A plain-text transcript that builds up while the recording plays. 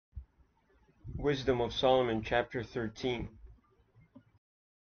Wisdom of Solomon, chapter 13.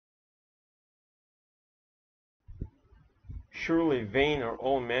 Surely vain are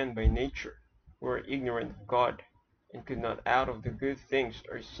all men by nature, who are ignorant of God, and could not out of the good things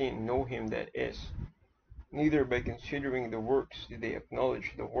are seen know him that is. Neither by considering the works did they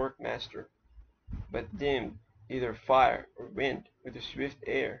acknowledge the workmaster, but dimmed either fire or wind, or the swift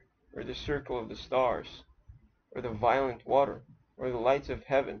air, or the circle of the stars, or the violent water, or the lights of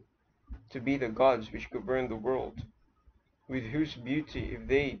heaven, to be the gods which govern the world, with whose beauty if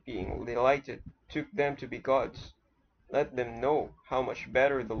they, being delighted, took them to be gods, let them know how much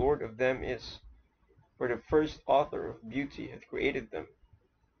better the Lord of them is. For the first author of beauty hath created them.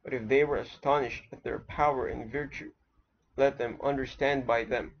 But if they were astonished at their power and virtue, let them understand by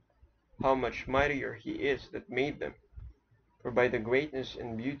them how much mightier he is that made them. For by the greatness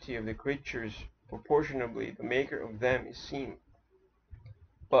and beauty of the creatures proportionably the maker of them is seen.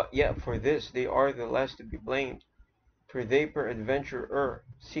 But yet for this they are the less to be blamed, for they peradventure err,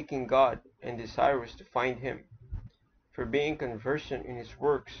 seeking God, and desirous to find him. For being conversant in his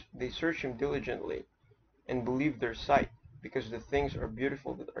works, they search him diligently, and believe their sight, because the things are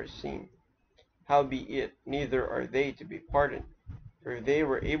beautiful that are seen. Howbeit, neither are they to be pardoned, for if they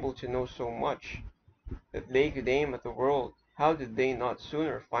were able to know so much, that they could aim at the world, how did they not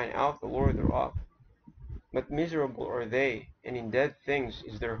sooner find out the Lord thereof? But miserable are they, and in dead things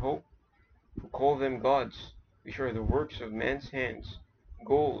is their hope, who call them gods, which are the works of men's hands,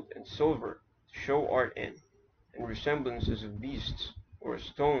 gold and silver, to show art in, and resemblances of beasts, or a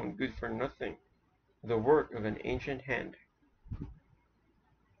stone good for nothing, the work of an ancient hand.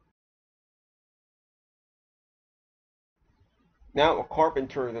 Now a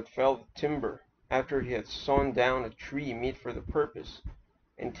carpenter that felled timber, after he had sawn down a tree meet for the purpose,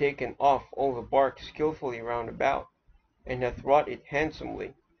 and taken off all the bark skilfully round about, and hath wrought it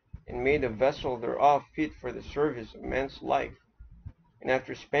handsomely, and made a vessel thereof fit for the service of man's life, and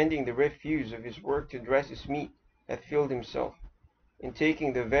after spending the refuse of his work to dress his meat, hath filled himself, and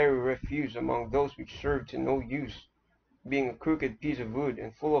taking the very refuse among those which serve to no use, being a crooked piece of wood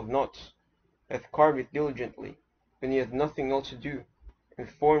and full of knots, hath carved it diligently, when he hath nothing else to do, and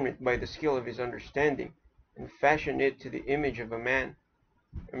formed it by the skill of his understanding, and fashioned it to the image of a man,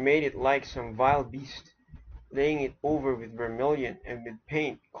 and made it like some vile beast, laying it over with vermilion, and with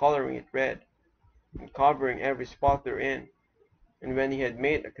paint colouring it red, and covering every spot therein. And when he had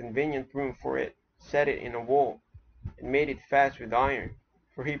made a convenient room for it, set it in a wall, and made it fast with iron,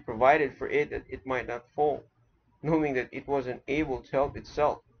 for he provided for it that it might not fall, knowing that it was unable to help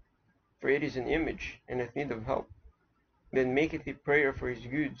itself, for it is an image, and hath need of help. Then maketh he prayer for his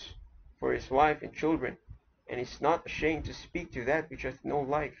goods, for his wife and children, and is not ashamed to speak to that which hath no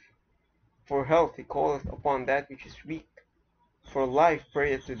life. For health he calleth upon that which is weak, for life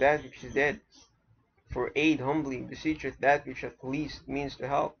prayeth to that which is dead, for aid humbly beseecheth that which hath least means to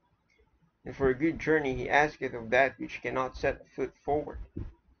help, and for a good journey he asketh of that which cannot set a foot forward,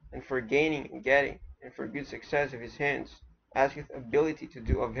 and for gaining and getting, and for good success of his hands, asketh ability to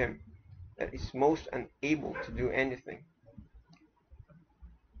do of him that is most unable to do anything.